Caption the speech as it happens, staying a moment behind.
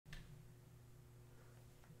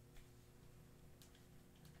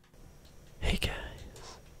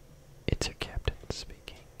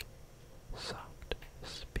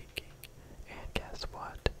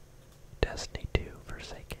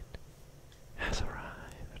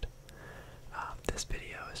This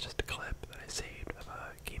video is just a clip that I saved of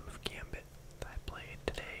a game of Gambit that I played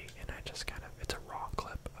today, and I just it's a raw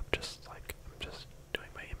clip of just like, I'm just doing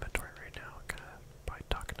my inventory right now, kind of by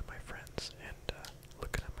talking to my friends and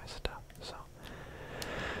looking at my stuff, so.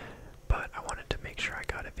 But I wanted to make sure I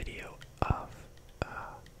got a video of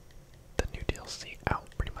the new DLC out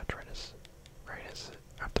pretty much right as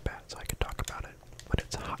off the bat, so I could talk about it when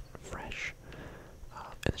it's hot and fresh,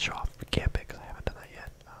 and show off Gambit, because I haven't done that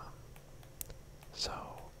yet. So,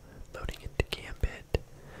 loading into Gambit.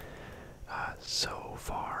 So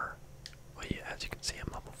far, well, yeah, as you can see,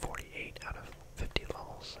 I'm level 48 out of 50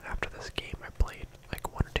 levels. After this game, I played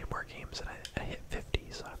like 1 or 2 more games, and I hit 50,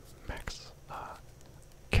 so I'm max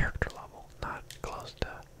character level, not close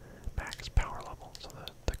to max power level. So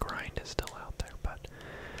the grind is still out there, but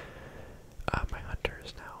my hunter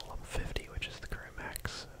is now level 50, which is the current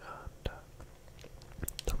max, and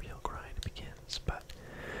the real grind begins. But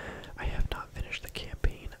I have not finished the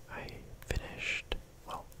campaign. I finished,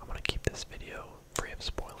 well, I'm going to keep this video free of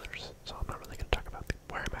spoilers, so I'm not really going to talk about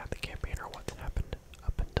where I'm at the campaign or what's happened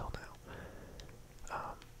up until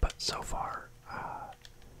now. But so far,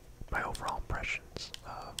 my overall impressions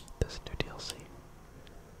of this new DLC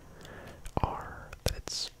are that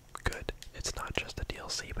it's good. It's not just a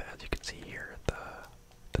DLC, but as you can see here,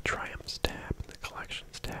 the Triumphs tab and the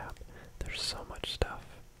Collections tab, there's so much stuff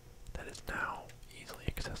that is now easily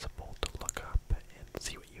accessible to look up and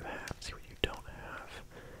see what you have, see what you don't have.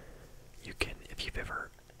 You can, if you've ever,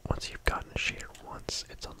 once you've gotten a shader once,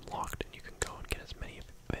 it's unlocked and you can go and get as many of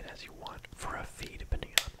it as you want for a fee,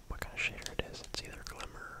 depending on what kind of shader it is. It's either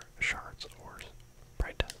Glimmer, Shards, or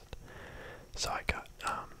Bright Dust. So I got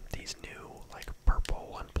these new like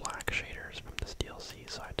purple and black shaders from this DLC,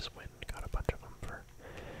 so I just went and got a bunch of them for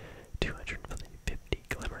 250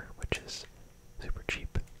 Glimmer, which is super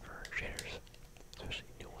cheap for shaders, especially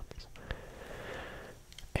new ones.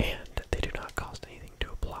 And they do not cost anything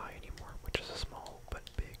to apply anymore, which is a small but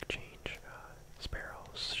big change.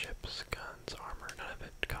 Sparrows, ships, guns, armor, none of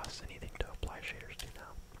it costs anything to apply shaders to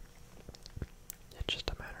now. It's just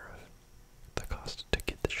a matter of the cost to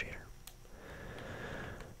get the shader.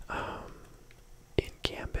 In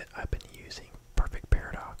Gambit, I've been using Perfect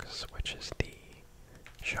Paradox, which is the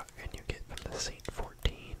shotgun you get from the Saint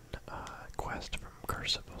 14 quest from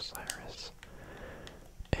Curse of Osiris,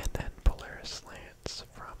 and then Polaris Lance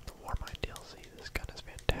from the Warmind DLC. This gun is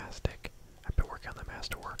fantastic. I've been working on the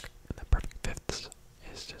Masterwork, and the Perfect Fifths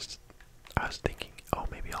is just, I was thinking, oh,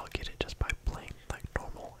 maybe I'll get it just by playing like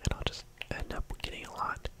normal, and I'll just end up getting a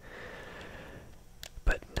lot.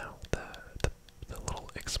 But no, the little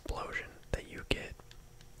explosion that you get,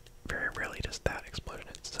 very rarely does that explosion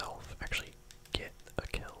itself actually get a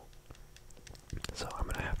kill. So I'm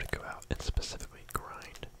gonna have to go out and specifically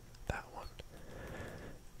grind that one.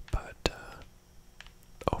 But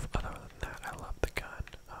other than that, I love the gun.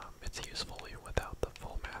 It's useful even without the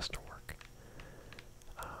full masterwork.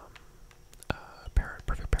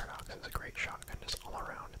 Perfect Paradox is a great shotgun just all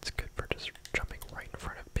around. It's good for just jumping right in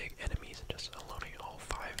front of big enemies and just unloading all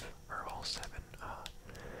 5 or all 7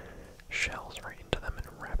 shells right into them in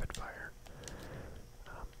rapid fire.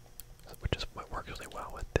 Which is what works really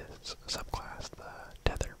well with this subclass, the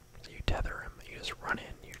tether. So you tether him, you just run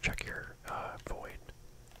in, you chuck your void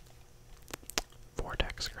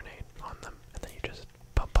vortex grenade on them, and then you just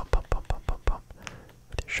pump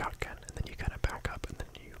with your shotgun, and then you kind of back up, and then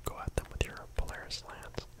you go at them with your Polaris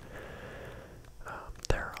Lance.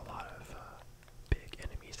 There are a lot of big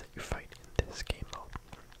enemies that you fight in this game mode.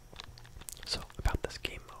 So about this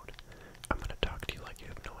game mode, I'm going to talk to you like you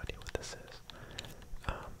have no idea what this is.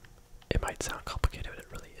 It might sound complicated, but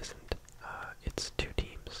it really isn't. It's 2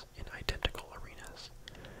 teams in identical arenas.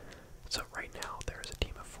 So right now, there's a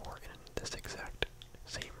team of 4 in this exact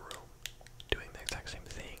same room, doing the exact same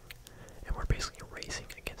thing, and we're basically racing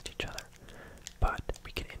against each other. But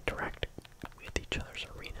we can interact with each other's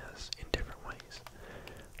arenas in different ways.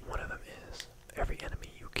 One of them is every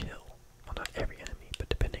enemy you kill, well, not every enemy, but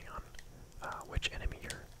depending on which enemy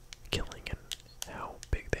you're killing and how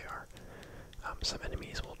big they are. Some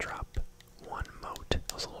enemies will drop 1 mote,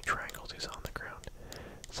 those little triangles you saw on the ground.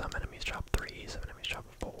 Some enemies drop 3, some enemies drop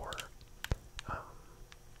 4.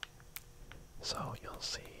 So you'll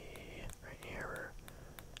see right here,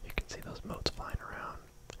 you can see those motes flying around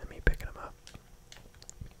and me picking them up.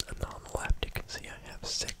 And then on the left you can see I have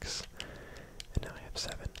 6, and now I have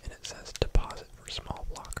 7, and it says deposit for small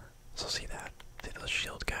blocker. So see that? See those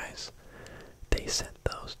shield guys? They sent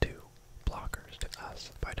those 2 blockers to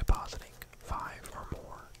us by depositing 5 or more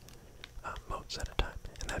motes at a time.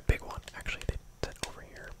 And that big one, actually, they sent over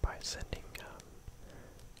here by sending,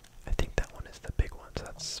 I think that one is the big one, so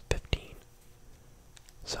that's 15.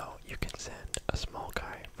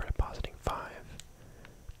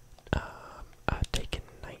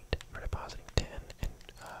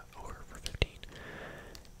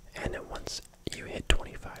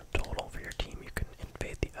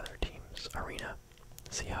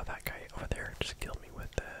 See how that guy over there just killed me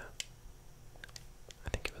with the, I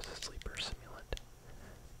think it was a sleeper simulant.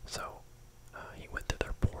 So, he went through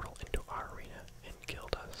their portal into our arena and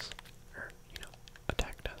killed us, or,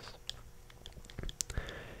 attacked us.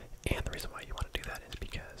 And the reason why you want to do that is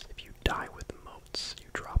because if you die with moats, you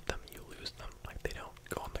drop them, you lose them. Like, they don't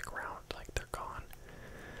go on the ground, like, they're gone.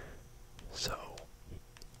 So,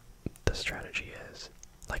 the strategy is,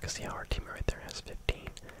 like, see how our teammate right there has 15?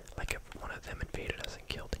 Like, if one of them invaded us and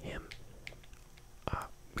killed him,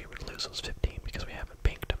 we would lose those 15 because we haven't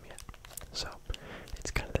banked them yet. So,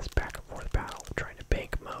 it's kind of this back and forth battle of trying to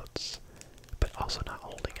bank moats, but also not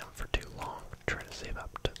holding them for too long, trying to save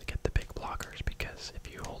up to get the big blockers, because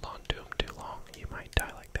if you hold on to them too long, you might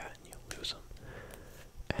die like that and you lose them.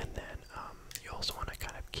 And then, you also want to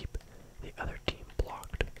kind of keep the other team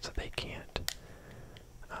blocked so they can't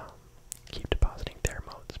keep depositing their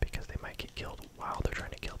moats, because they might get killed while they're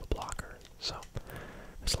trying to kill the blocker. So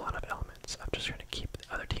there's a lot of elements of just trying to keep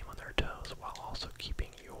the other team on their toes while also keeping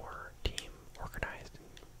your team organized and,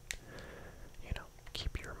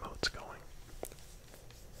 keep your moats going.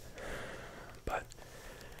 But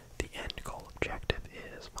the end goal objective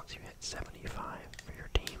is, once you hit 75 for your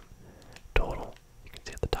team total, you can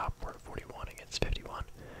see at the top we're at 41 against 51.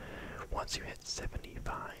 Once you hit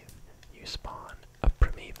 75, you spawn a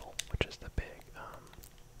primeval, which is the big,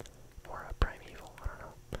 or a primeval, I don't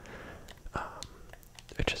know,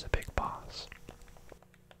 which is a big boss.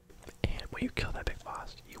 And when you kill that big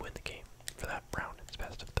boss, you win the game for that round. It's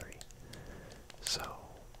best of 3. So,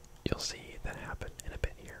 you'll see that happen in a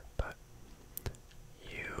bit here, but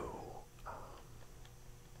you are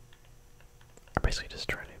basically just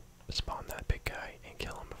trying to spawn that big guy and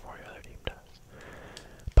kill him before your other team does.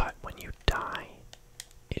 But when you die,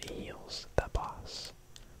 it heals that boss.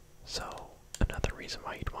 So, another reason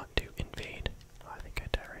why you'd want to invade. Oh, I think I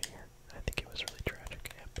died right here. I think it was really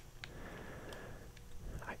tragic. Yep.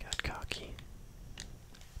 I got cocky.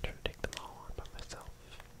 Trying to take them all on by myself.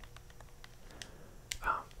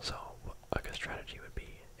 So a good strategy would be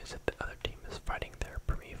is if the other team is fighting their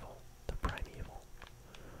primeval,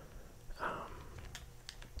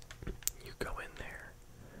 you go in there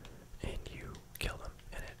and you kill them,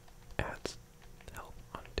 and it adds health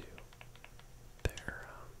onto their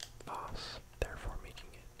boss, therefore making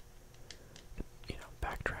it,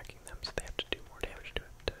 backtracking them, so they have to do more damage to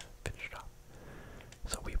it to finish it off.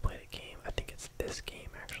 So we played a game, I think it's this game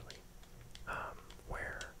actually,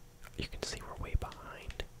 where you can see we're way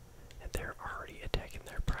behind, and they're already attacking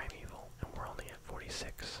their primeval, and we're only at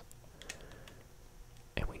 46.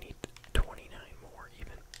 And we need 29 more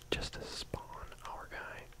even just to spawn our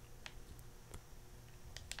guy.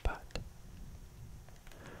 But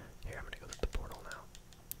here, I'm gonna go through the portal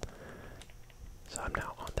now. So I'm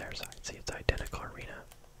now on their side. See, it's identical arena.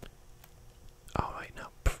 Oh wait, no.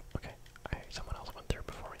 Okay, someone else went through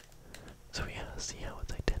before me. So yeah, see how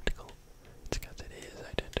it's identical? It's because it is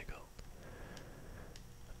identical.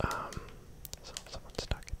 So someone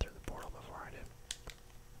stuck it through the portal before I did.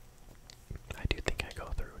 I do think I go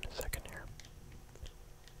through in a second here.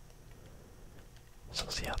 So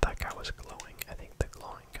see how that guy was glowing? I think the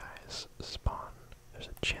glowing guys spawn. There's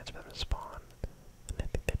a chance for them to spawn. And I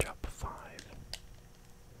think they drop 5.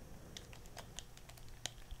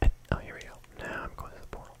 Oh, here we go. Now I'm going to the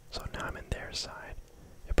portal. So now I'm in their side.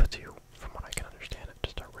 It puts you, from what I can understand, at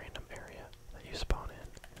just a random area that you spawn in.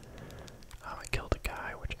 I killed a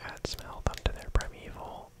guy, which adds some health onto their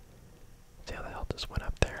primeval. See how the health just went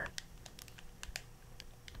up there?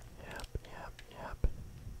 Yep.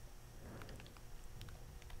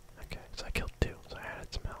 Okay, so I killed 2, so I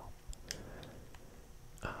added some health.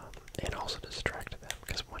 And also distracted them,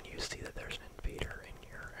 because when you see that there's an invader in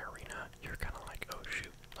your arena, you're kind of like, oh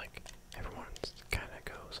shoot, like, everyone kind of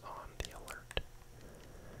goes on the alert.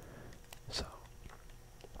 So,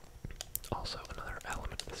 also another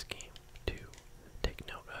element of this game to take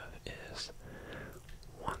note of is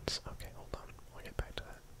okay, hold on, we'll get back to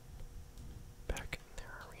that. Back in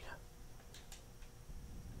their arena.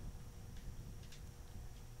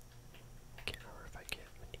 Can't remember if I get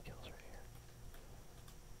mini kills right here.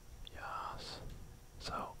 Yes.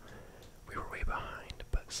 So, we were way behind,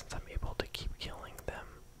 but since I'm able to keep killing them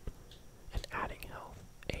and adding health,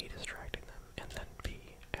 A, distracting them, and then B,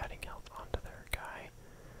 adding health onto their guy,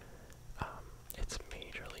 it's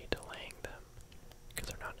majorly delaying them,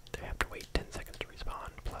 because they have to wait 10 seconds to respawn,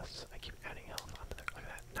 plus I keep adding health onto their, like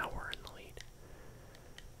that. Now we're in the lead.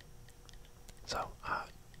 So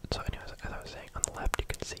anyways, as I was saying, on the left you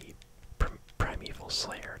can see Primeval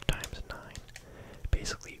Slayer times 9.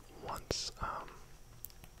 Basically, once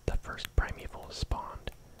the first Primeval is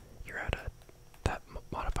spawned, you're at that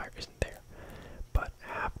modifier isn't there. But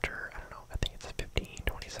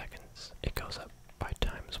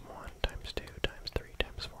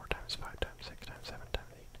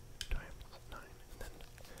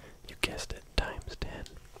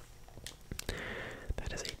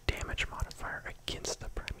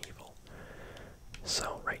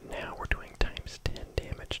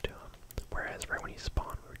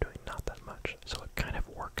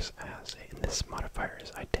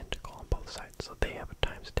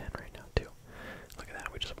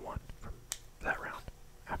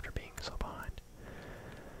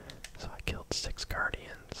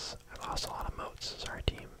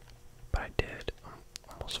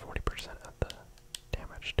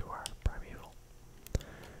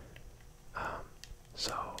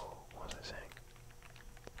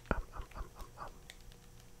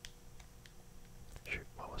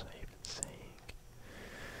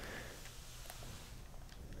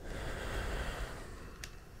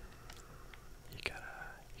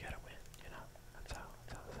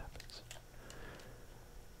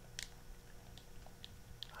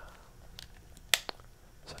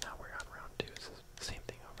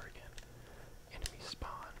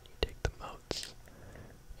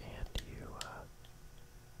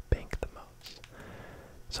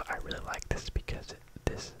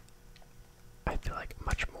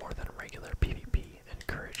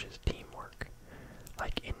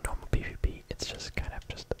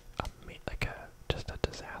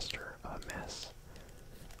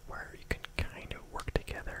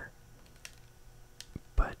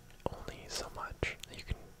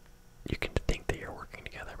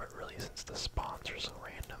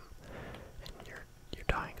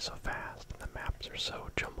games are so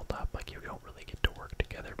jumbled up, like you don't really get to work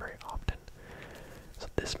together very often. So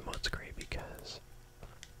this mode's great because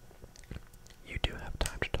you do have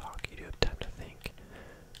time to talk, you do have time to think,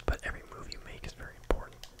 but every move you make is very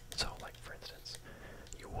important. So like for instance,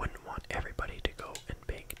 you wouldn't want everybody to go and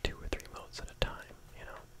bank 2 or 3 motes at a time, you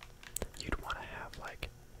know? You'd want to have like,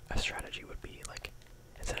 a strategy would be like,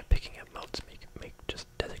 instead of picking up motes, just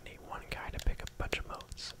designate one guy to pick up a bunch of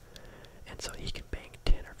motes. And so he can bank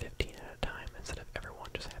 10 or 15 at a time instead of everyone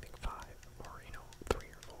just having 5 or, 3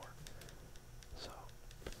 or 4. So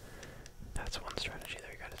that's one strategy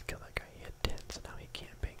there. You gotta kill that guy. He had 10, so now he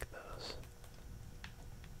can't bank those.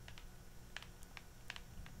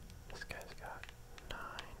 This guy's got 9.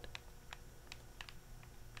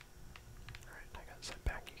 Alright, I got sent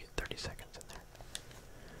back. You get 30 seconds in there.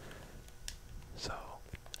 So,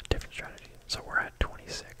 different strategy. So we're at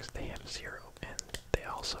 26. They have 0, and they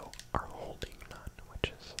also are holding none,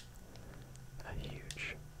 which is a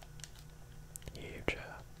huge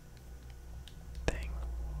thing.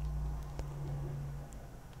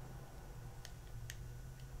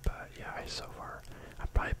 But yeah,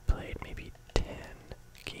 I've probably played maybe 10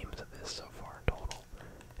 games of this so far in total,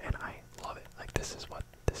 and I love it. Like this is what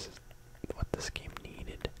this game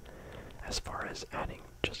needed, as far as adding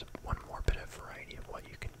just one more bit of variety of what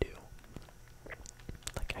you can do.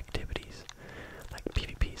 Like activities, like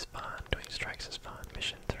PvP is fun, doing strikes is fun,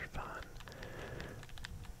 missions are fun,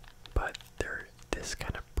 but this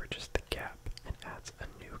kind of bridges the gap and adds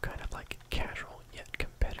a new kind of like casual yet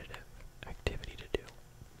competitive activity to do.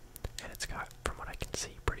 And it's got, from what I can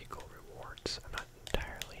see, pretty cool rewards.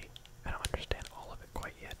 I don't understand all of it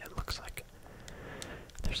quite yet. It looks like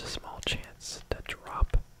there's a small chance to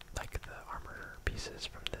drop like the armor pieces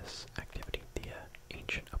from this activity. The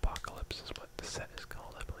Ancient Apocalypse is what the set is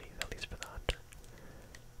called, I believe, at least for the hunter.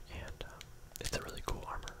 And it's a really cool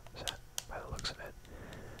armor set by the looks of it.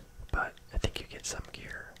 But I think you get some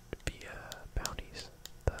gear via bounties,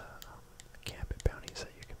 the Gambit bounties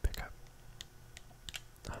that you can pick up.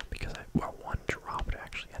 Because one dropped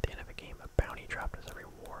actually at the end of a game. A bounty dropped as a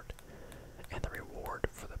reward, and the reward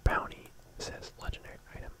for the bounty says legendary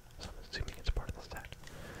item. So I'm assuming it's part of the set.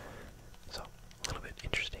 So a little bit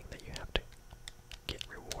interesting that you have to get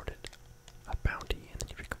rewarded a bounty, and then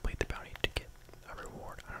if you complete the bounty to get a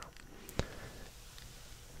reward. I don't know.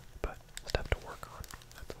 But stuff to work on.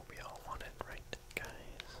 That's what we all wanted, right,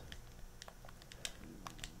 guys?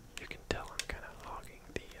 You can tell I'm kind of hogging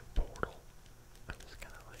the portal. I'm just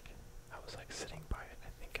kind of like, I was like sitting by it. I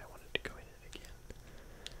think I wanted to go in it again.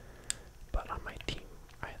 But on my team,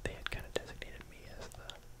 they had kind of designated me as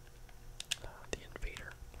the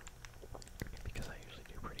invader, because I usually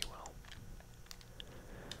do pretty well.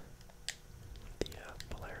 The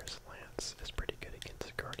Polaris Lance is pretty good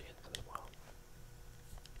against Guardians as well.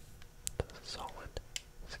 It's a solid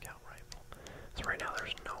scout rifle. So right now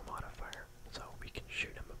there's no modifier, so we can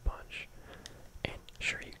shoot him a bunch. And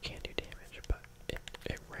sure, you can do damage, but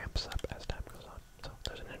it ramps up as time goes on. So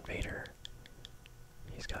there's an invader.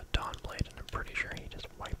 He's got Dawnblade, and I'm pretty sure he just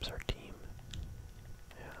wipes our team.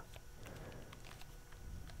 Yeah.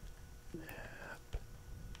 Yep.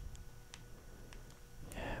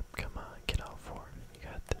 Yep, come on, get all 4. You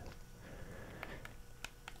got this.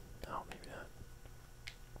 Oh, maybe not.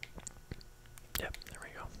 Yep, there we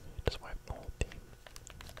go. Just wipe the whole team.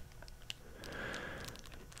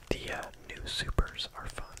 The new supers are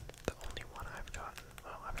fun. The only one I've gotten,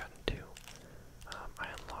 well, I've gotten 2. I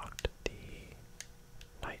unlocked the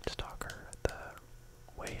Night Stalker, the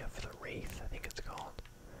Way of the Wraith, I think it's called.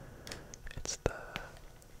 It's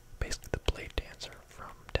basically the Blade Dancer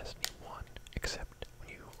from Destiny 1, except when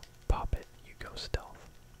you pop it, you go stealth,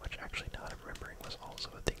 which actually, now that I'm remembering, was also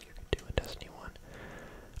a thing you could do in Destiny 1.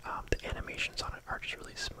 The animations on it are just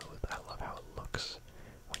really smooth. I love how it looks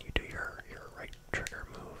when you do your right trigger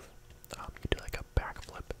move. You do like a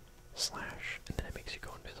backflip slash, and then it makes you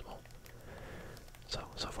go invisible.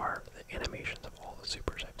 So far, the animations of all the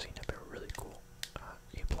supers I've seen have been really cool.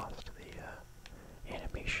 E+ to the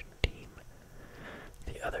animation team.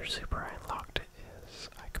 The other super I unlocked is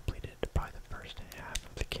I completed probably the first half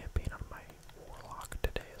of the campaign on my Warlock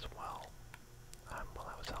today as well.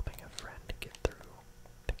 While I was helping a friend get through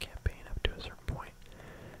the campaign up to a certain point.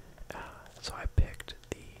 So I picked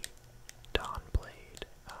the Dawnblade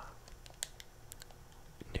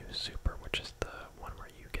new super, which is the one where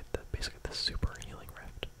you get basically the super healing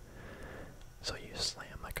rift. So you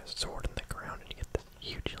slam like a sword in the ground and you get this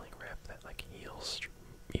huge healing rift that like heals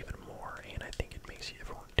even more, and I think it makes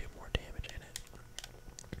everyone do more damage in it.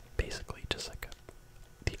 Basically just like a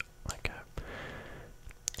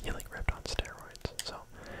healing rift on steroids. So,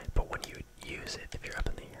 but when you use it, if you're up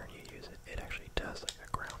in the air and you use it, it actually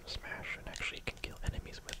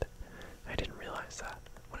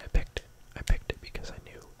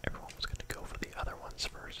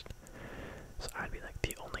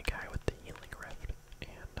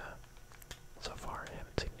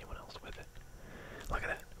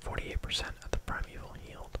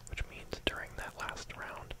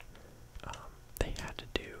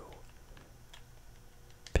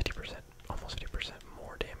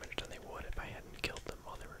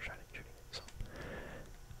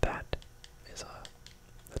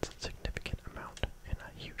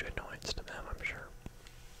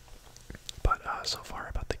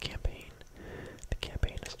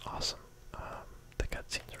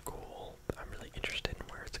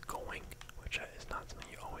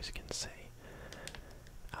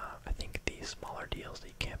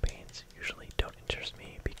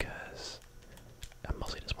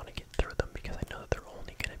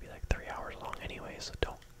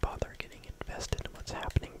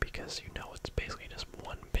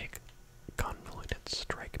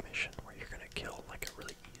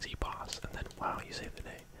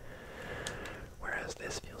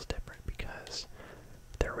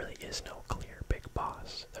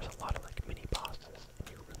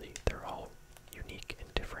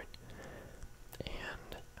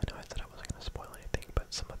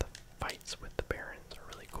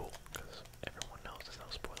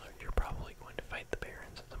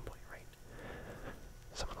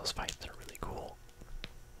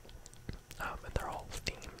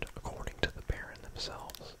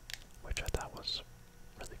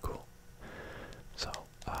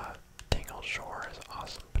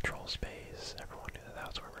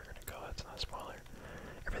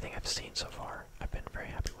I've seen so far, I've been very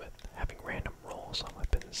happy with. Having random rolls on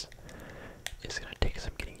weapons is going to take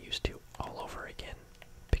some getting used to all over again,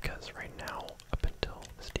 because right now, up until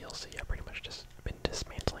this DLC, I've pretty much just been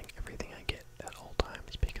dismantling everything I get at all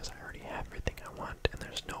times because I already have everything I want and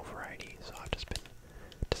there's no variety, so I've just been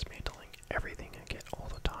dismantling everything I get all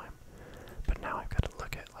the time. But now I've got to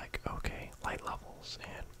look at, like, okay, light levels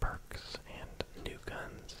and perks and new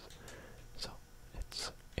guns, so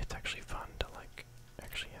it's actually fun to, like,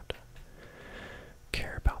 actually have to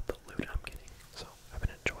care about the loot I'm getting, so I've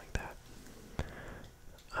been enjoying that.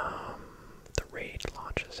 The raid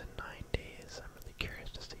launches in 9 days. I'm really curious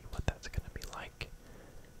to see what that's going to be like.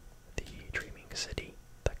 The Dreaming City,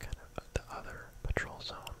 the kind of the other patrol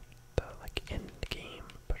zone, the like end game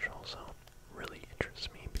patrol zone, really interests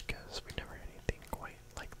me because we never had anything quite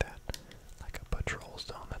like that, like a patrol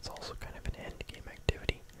zone that's also kind of an end game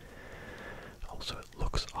activity. Also, it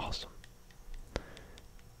looks awesome.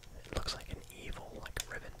 It looks like an evil, like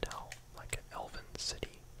Rivendell, like an elven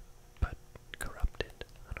city, but corrupted.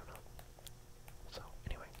 I don't know. So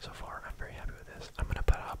anyway, so far I'm very happy with this. I'm gonna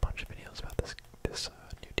put out a bunch of videos about this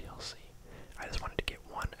new DLC. I just wanted to get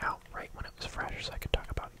one out right when it was fresh, so I could talk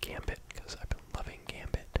about Gambit because I've been loving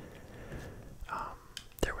Gambit.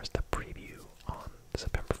 There was the preview on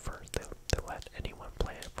September 1st. They let anyone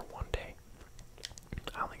play it for 1 day.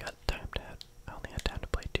 I only had time to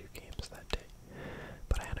play 2 games that day,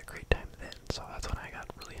 but I had a great time then. So that's when I got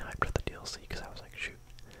really hyped for the DLC because I was like, shoot,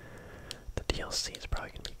 the DLC is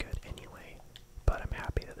probably gonna be good anyway. But I'm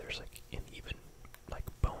happy that there's like an even like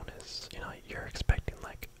bonus. You know, you're expecting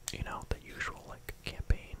like, you know, the usual like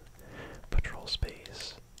campaign, patrol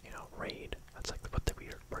space, you know, raid. That's like what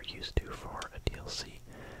we're used to for a DLC.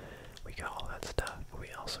 We got all that stuff, but we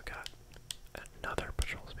also got another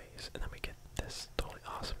patrol space, and then we get this totally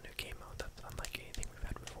awesome new game mode that's unlike anything we've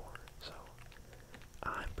had before. So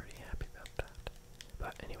I'm pretty happy about that.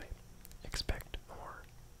 But anyway, expect more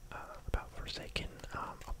about Forsaken